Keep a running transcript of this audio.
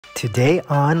Today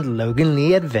on Logan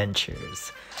Lee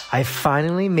Adventures, I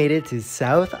finally made it to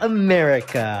South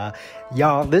America.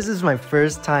 Y'all, this is my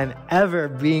first time ever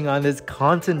being on this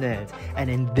continent and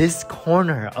in this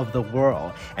corner of the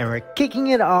world. And we're kicking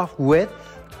it off with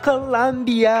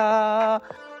Colombia.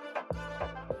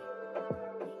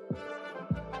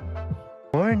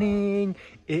 Morning.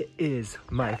 It is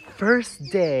my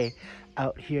first day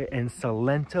out here in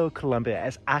Salento, Colombia.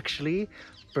 It's actually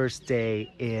first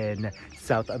day in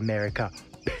South America,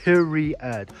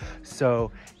 period.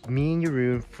 So me and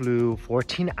Jeroen flew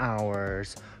 14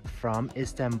 hours from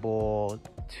Istanbul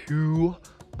to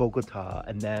Bogota,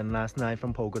 and then last night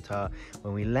from Bogota,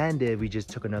 when we landed, we just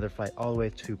took another flight all the way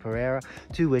to Pereira,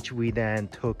 to which we then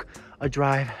took a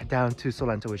drive down to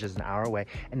Salento, which is an hour away.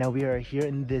 And now we are here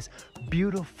in this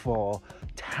beautiful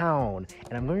town,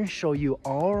 and I'm going to show you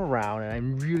all around, and I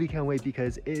really can't wait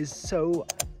because it is so,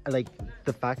 like,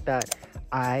 the fact that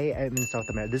I am in South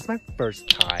America. This is my first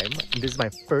time. This is my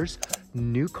first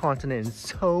new continent in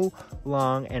so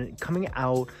long, and coming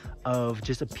out of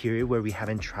just a period where we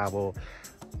haven't traveled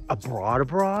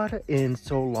abroad in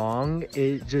so long,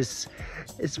 it's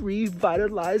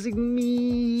revitalizing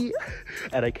me,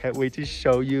 and I can't wait to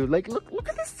show you. Like, look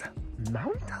at this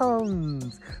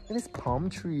mountains, look at this palm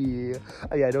tree.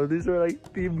 I know these are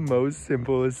like the most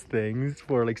simplest things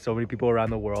for like so many people around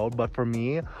the world, but for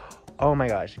me, oh my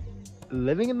gosh,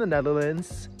 living in the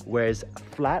Netherlands where it's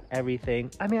flat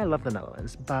everything. I mean, I love the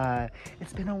Netherlands, but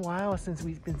it's been a while since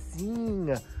we've been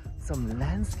seeing some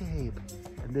landscape,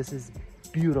 and this is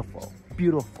beautiful,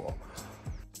 beautiful.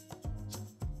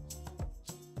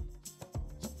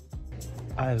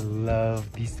 I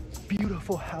love these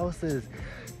beautiful houses.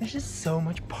 There's just so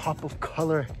much pop of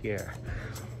color here.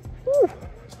 Woo.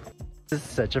 This is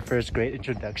such a first great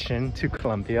introduction to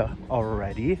Colombia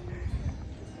already.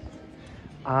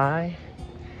 I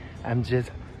am just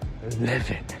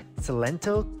living.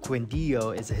 Salento,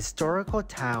 Quindío is a historical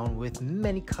town with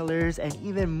many colors and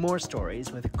even more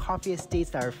stories, with coffee estates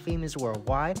that are famous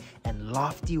worldwide and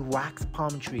lofty wax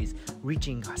palm trees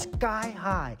reaching sky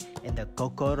high in the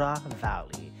Cocora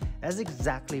Valley. That's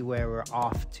exactly where we're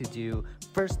off to do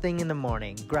first thing in the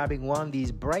morning, grabbing one of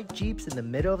these bright jeeps in the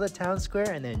middle of the town square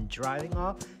and then driving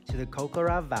off to the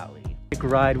Cocora Valley.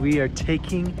 Ride, we are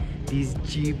taking these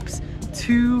jeeps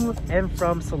to and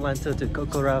from Salento to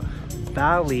Cocora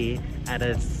Valley, and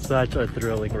it's such a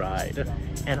thrilling ride.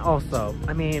 And also,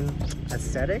 I mean,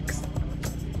 aesthetics.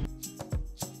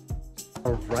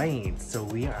 Alright, so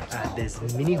we are at this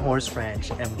mini horse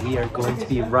ranch, and we are going to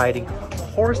be riding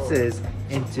horses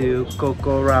into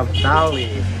Cocora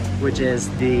Valley, which is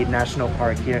the national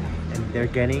park here, and they're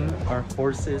getting our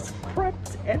horses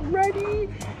prepped and ready.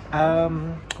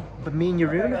 But me and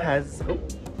Jeroen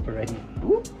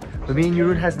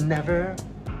has never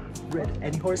rid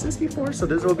any horses before, so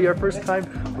this will be our first time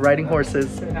riding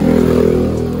horses.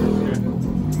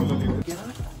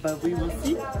 But we will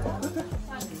see.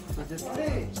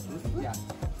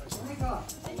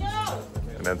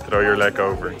 And then throw your leg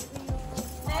over.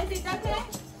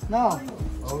 No.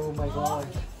 Oh my gosh.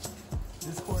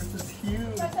 This horse is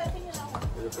huge.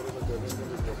 This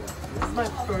is my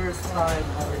first time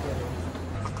ever getting.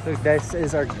 So this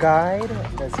is our guide.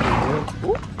 That's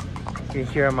you can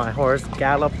hear my horse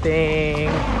galloping.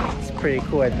 It's a pretty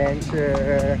cool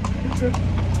adventure.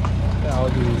 All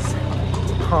these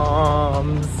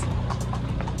palms.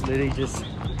 Literally just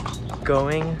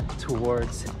going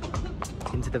towards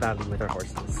into the valley with our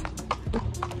horses.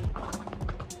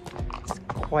 It's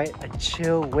quite a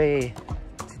chill way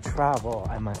to travel,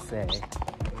 I must say.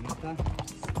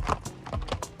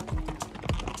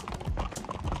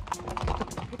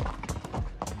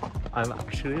 I'm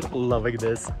actually loving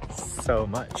this so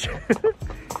much.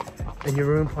 And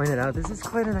Jeroen pointed out, this is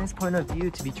quite a nice point of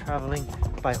view to be traveling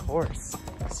by horse.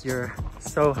 So you're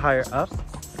so higher up.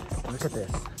 Look at this.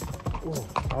 Ooh,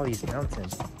 all these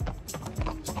mountains.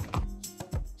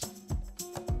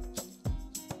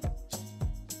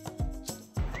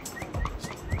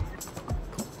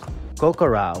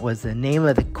 Cocora was the name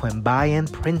of the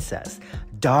Quimbayan princess,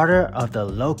 daughter of the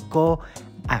local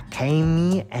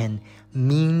Academy, and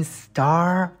means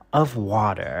star of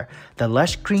water. The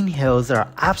lush green hills are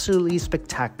absolutely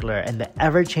spectacular, and the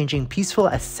ever-changing peaceful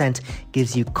ascent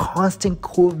gives you constant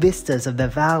cool vistas of the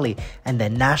valley and the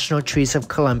national trees of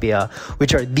Colombia,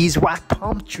 which are these wax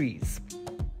palm trees.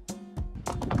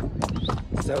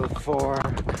 So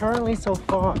so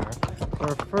far, for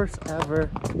our first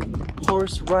ever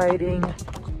horse riding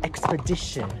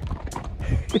expedition,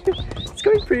 it's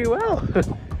going pretty well.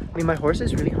 I mean, my horse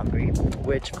is really hungry,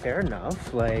 which fair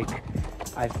enough. Like,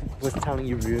 I was telling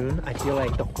Jeroen, I feel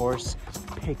like the horse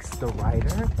picks the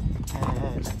rider,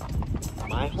 and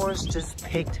my horse just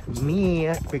picked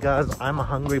me because I'm a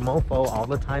hungry mofo all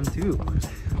the time too.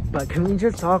 But can we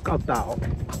just talk about,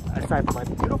 aside from my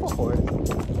beautiful horse,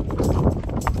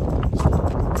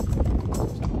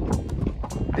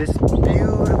 this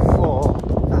beautiful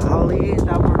valley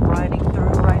that we're riding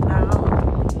through right now?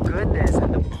 Goodness,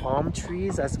 and the palm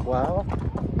trees as well.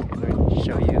 I'm going to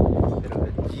show you a bit of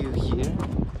a view here.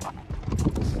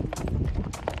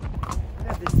 Look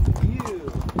at this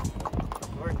view.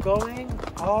 We're going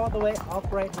all the way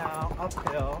up right now,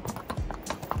 uphill.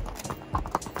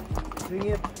 Doing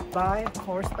it by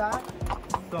horseback.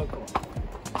 So cool.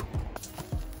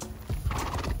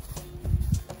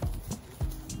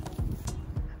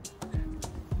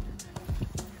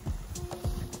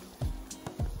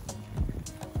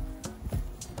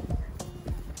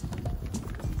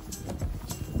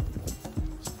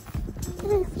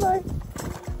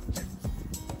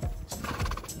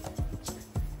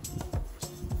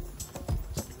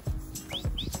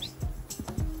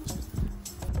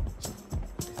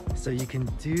 So you can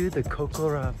do the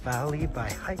Cocora Valley by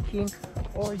hiking,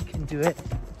 or you can do it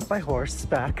by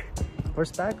horseback.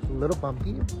 Horseback, a little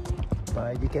bumpy,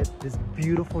 but you get this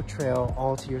beautiful trail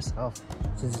all to yourself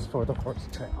since it's for the horse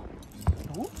trail.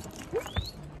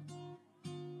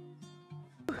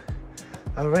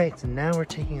 All right, so now we're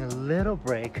taking a little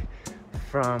break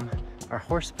from our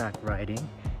horseback riding,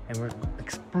 and we're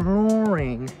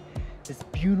exploring this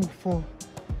beautiful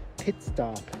pit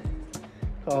stop.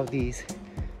 All these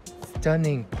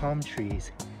stunning palm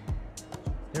trees.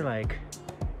 They're like,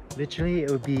 literally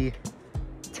it would be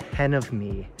 10 of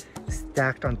me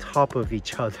stacked on top of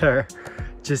each other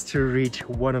just to reach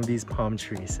one of these palm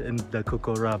trees in the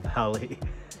Cocora Valley.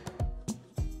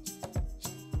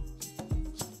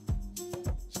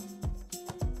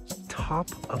 Top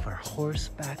of our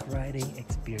horseback riding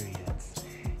experience,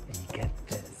 and you get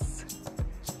this.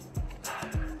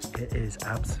 It is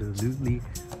absolutely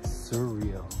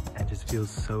surreal and just feels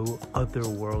so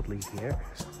otherworldly here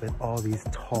with all these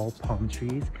tall palm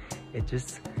trees. It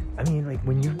just, I mean, like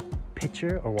when you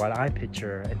picture, or what I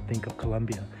picture and think of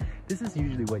Colombia, this is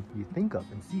usually what you think of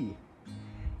and see.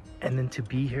 And then to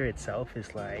be here itself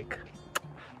is like,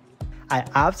 I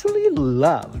absolutely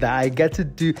love that I get to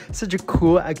do such a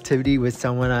cool activity with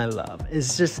someone I love.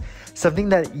 It's just something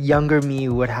that younger me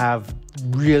would have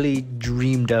really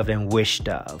dreamed of and wished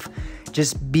of.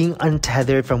 Just being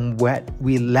untethered from what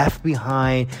we left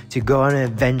behind to go on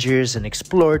adventures and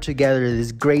explore together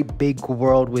this great big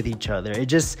world with each other. It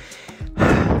just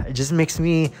makes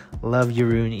me love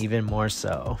Jeroen even more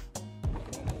so.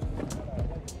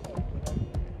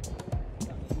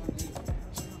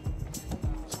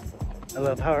 I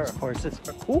love how our horses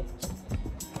are. Oh,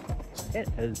 it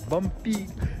is bumpy.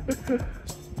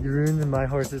 Jeroen and my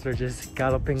horses are just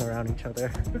galloping around each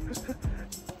other.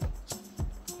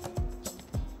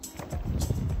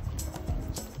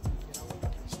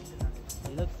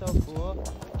 He looks so cool.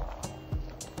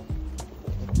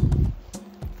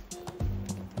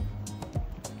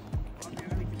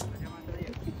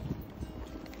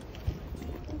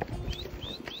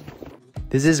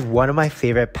 This is one of my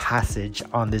favorite passages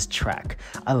on this trek.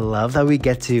 I love that we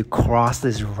get to cross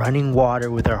this running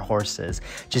water with our horses.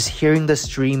 Just hearing the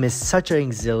stream is such an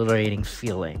exhilarating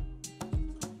feeling.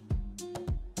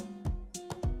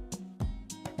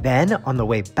 Then, on the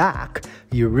way back,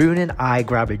 Jeroen and I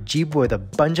grabbed a jeep with a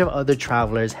bunch of other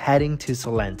travelers heading to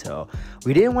Salento.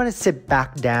 We didn't want to sit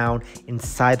back down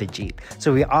inside the jeep,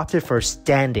 so we opted for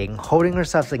standing, holding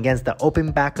ourselves against the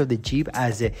open back of the jeep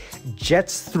as it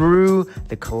jets through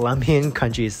the Colombian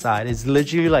countryside. It's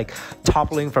literally like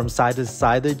toppling from side to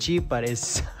side of the jeep, but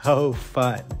it's so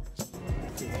fun.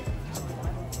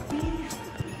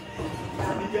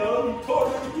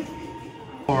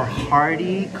 For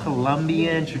hearty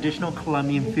Colombian, traditional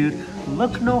Colombian food,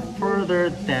 look no further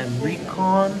than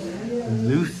Rincon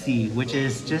Lucy, which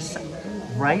is just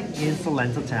right in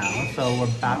Salento town. So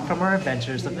we're back from our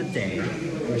adventures of the day.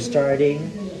 We're starting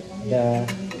the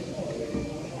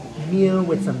meal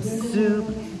with some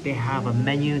soup. They have a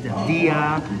menu del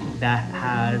dia that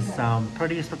has some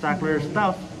pretty spectacular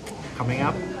stuff coming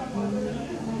up.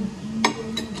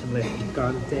 Some like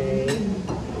picante.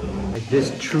 Like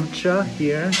this trucha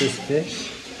here, this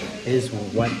fish, is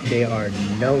what they are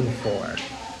known for.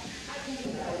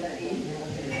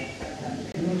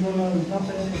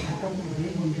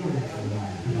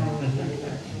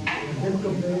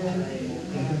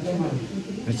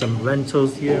 There's some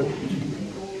lentils here.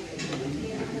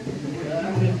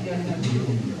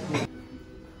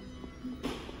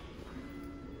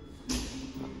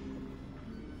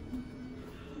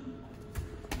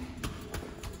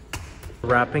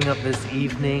 wrapping up this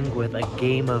evening with a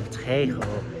game of Trejo,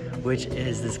 which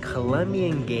is this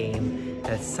Colombian game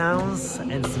that sounds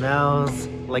and smells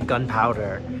like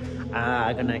gunpowder.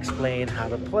 I'm gonna explain how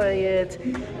to play it.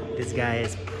 This guy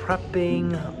is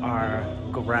prepping our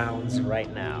grounds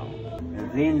right now.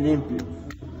 Rin limpio.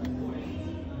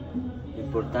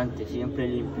 Importante, siempre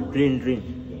limpio. Rin, rin.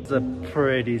 It's a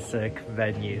pretty sick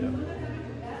venue.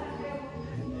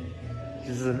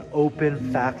 This is an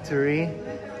open factory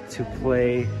to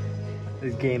play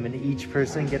this game, and each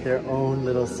person get their own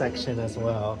little section as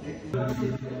well. I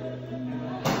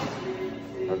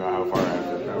don't know how far I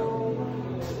have to go.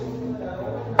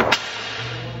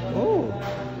 Oh!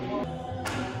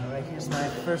 Alright, here's my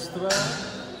first throw.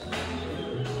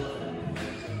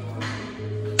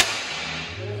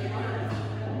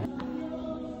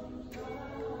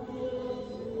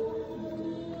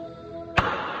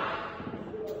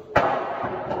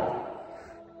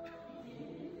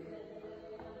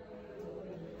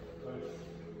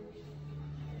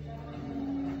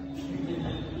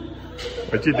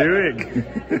 What you doing?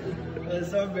 It's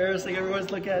so embarrassing,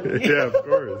 everyone's looking at me. Yeah, of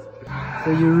course.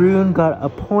 So Jeroen got a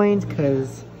point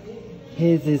because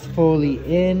his is fully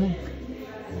in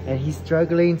and he's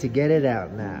struggling to get it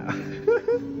out now.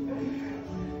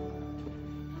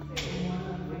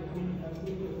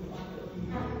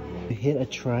 You hit a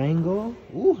triangle.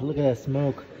 Ooh, look at that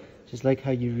smoke. Just like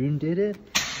how Jeroen did it.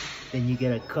 Then you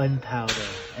get a gunpowder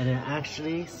and it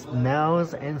actually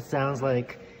smells and sounds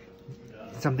like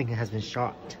something has been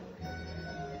shot.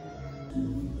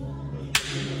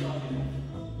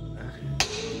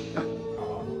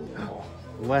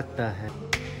 What the heck?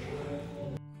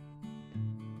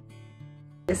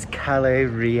 It's Calle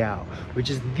Real,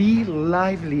 which is the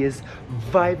liveliest,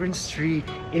 vibrant street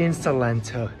in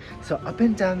Salento. So up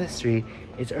and down the street,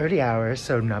 it's early hours,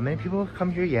 so not many people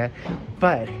come here yet,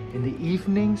 but in the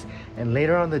evenings and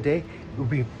later on the day, it will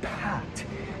be packed.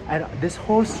 And this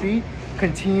whole street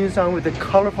continues on with the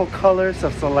colorful colors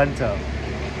of Salento.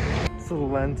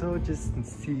 Salento just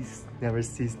never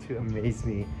cease to amaze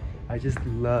me. I just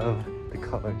love the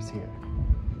colors here.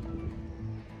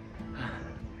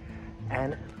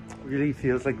 And it really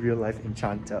feels like real life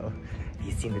Enchanto.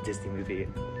 You've seen the Disney movie.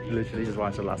 You literally just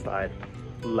watched it last night.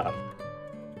 Love.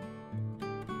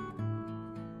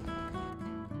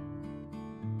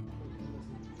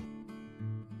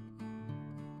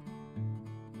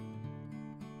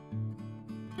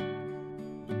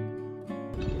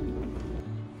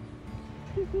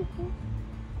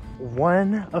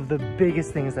 One of the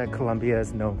biggest things that Colombia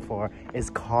is known for is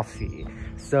coffee.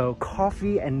 So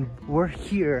coffee, and we're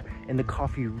here in the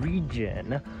coffee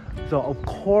region. So of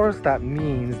course that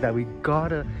means that we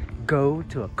gotta go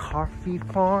to a coffee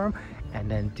farm and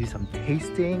then do some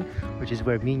tasting, which is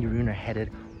where me and Jeroen are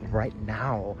headed right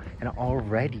now. And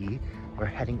already we're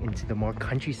heading into the more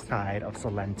countryside of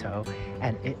Salento,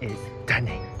 and it is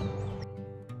stunning.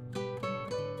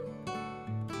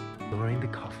 Exploring the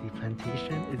coffee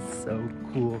plantation is so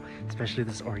cool, especially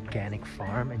this organic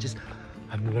farm, and just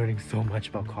I'm learning so much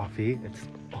about coffee. It's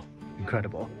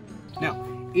incredible. Now,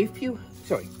 if you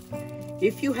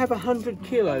have 100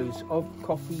 kilos of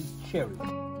coffee cherry,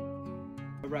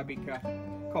 Arabica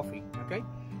coffee, okay?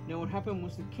 Now what happened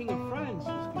was the King of France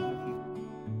was given a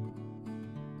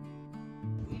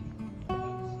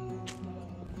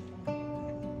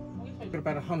few.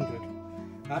 About 100.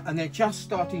 And they're just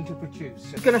starting to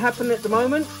produce. It's going to happen at the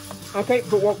moment, okay?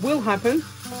 But what will happen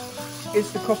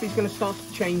is the coffee's going to start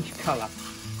to change colour,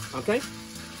 okay?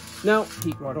 Now,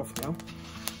 heat right off now.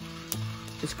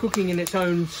 It's cooking in its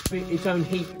own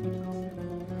heat.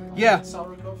 Yeah.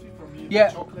 Sour coffee from you.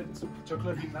 Yeah.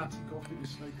 Chocolate latte coffee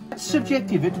is like. It's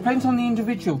subjective. It depends on the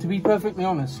individual, to be perfectly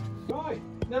honest. Right.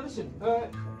 Now listen.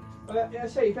 I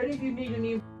say, if any of you need a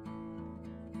new.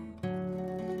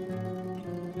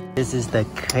 This is the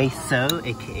queso,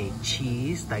 aka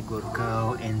cheese, that will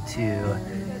go into.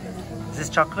 Is this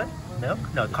chocolate milk?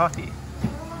 No, coffee.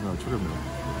 No, chocolate milk.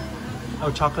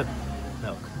 Oh, chocolate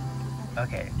milk.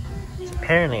 Okay. So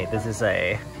apparently, this is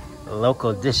a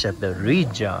local dish of the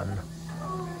region.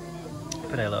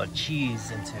 Put a little cheese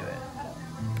into it,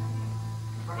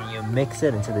 and you mix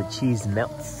it until the cheese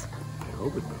melts. I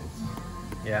hope it melts.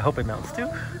 Yeah, I hope it melts too.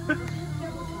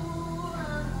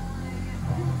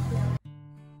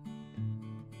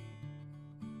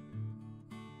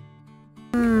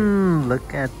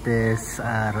 Look at this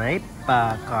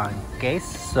arepa con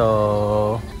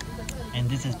queso. And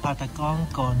this is patacon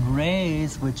con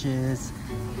res, which is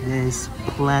this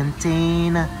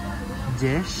plantain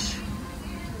dish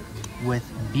with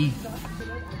beef.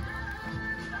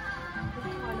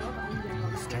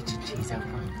 Stretch the cheese out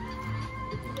front.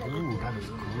 Ooh, that is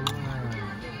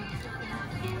good.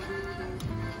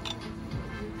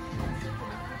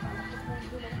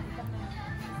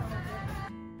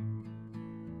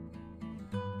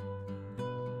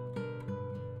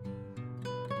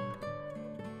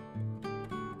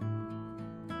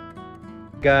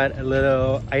 Got a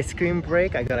little ice cream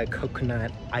break. I got a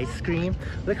coconut ice cream.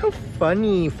 Look how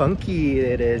funky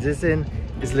it is.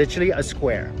 It's literally a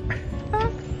square.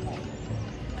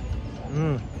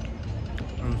 And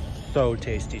so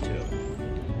tasty too.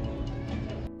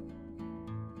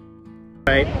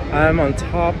 Right, I'm on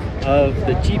top of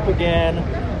the Jeep again.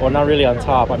 Well, not really on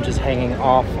top, I'm just hanging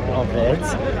off of it.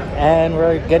 And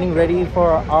we're getting ready for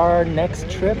our next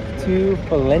trip to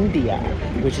Finlandia,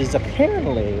 which is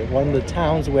apparently one of the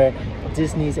towns where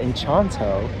Disney's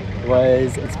Enchanto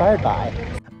was inspired by.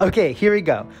 Okay, here we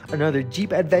go. Another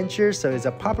Jeep adventure. So it's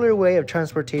a popular way of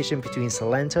transportation between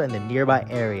Salento and the nearby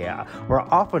area. We're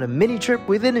off on a mini trip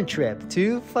within a trip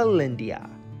to Finlandia.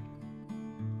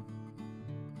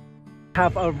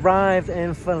 Have arrived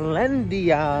in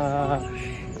Finlandia.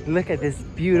 Look at this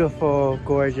beautiful,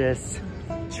 gorgeous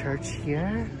church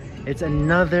here. It's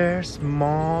another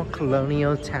small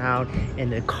colonial town in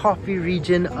the coffee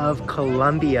region of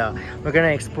Colombia. We're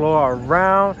gonna explore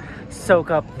around, soak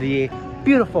up the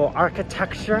beautiful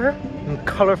architecture and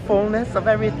colorfulness of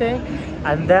everything,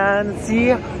 and then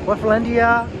see what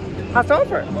Finlandia has to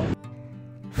offer.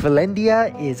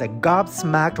 Finlandia is a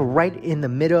gobsmacked right in the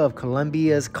middle of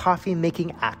Colombia's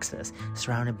coffee-making axis,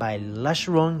 surrounded by lush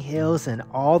rolling hills and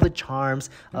all the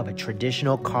charms of a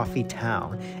traditional coffee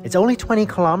town. It's only 20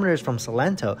 kilometers from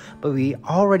Salento, but we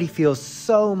already feel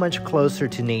so much closer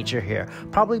to nature here,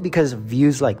 probably because of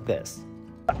views like this.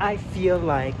 I feel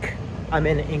like I'm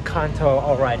in Encanto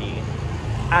already.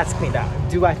 Ask me that.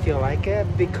 Do I feel like it?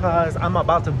 Because I'm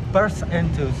about to burst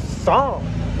into song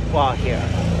while here.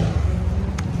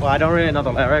 Well, I don't really know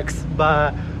the lyrics,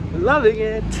 but loving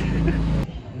it.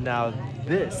 Now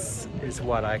this is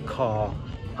what I call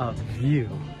a view.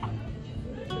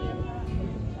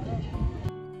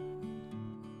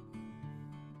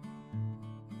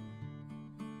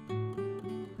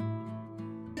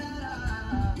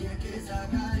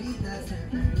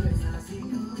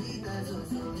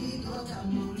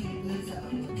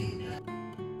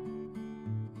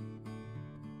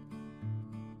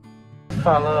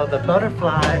 Follow the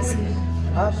butterflies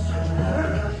up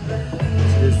to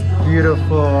this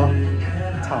beautiful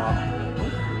top.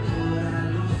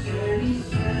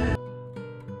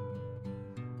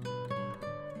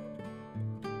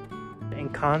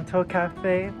 Encanto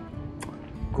Cafe,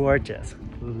 gorgeous.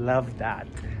 Love that.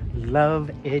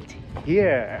 Love it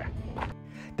here.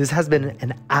 This has been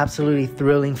an absolutely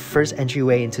thrilling first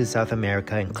entryway into South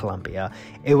America and Colombia.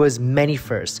 It was many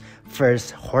firsts.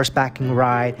 First horsebacking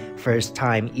ride, first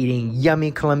time eating yummy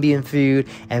Colombian food,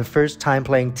 and first time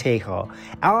playing Tejo.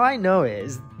 All I know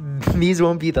is these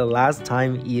won't be the last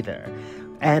time either.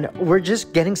 And we're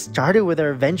just getting started with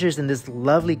our adventures in this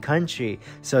lovely country.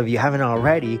 So if you haven't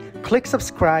already, click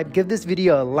subscribe, give this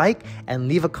video a like, and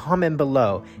leave a comment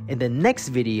below. In the next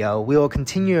video, we will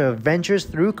continue our adventures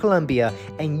through Colombia,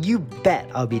 and you bet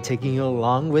I'll be taking you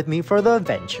along with me for the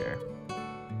adventure.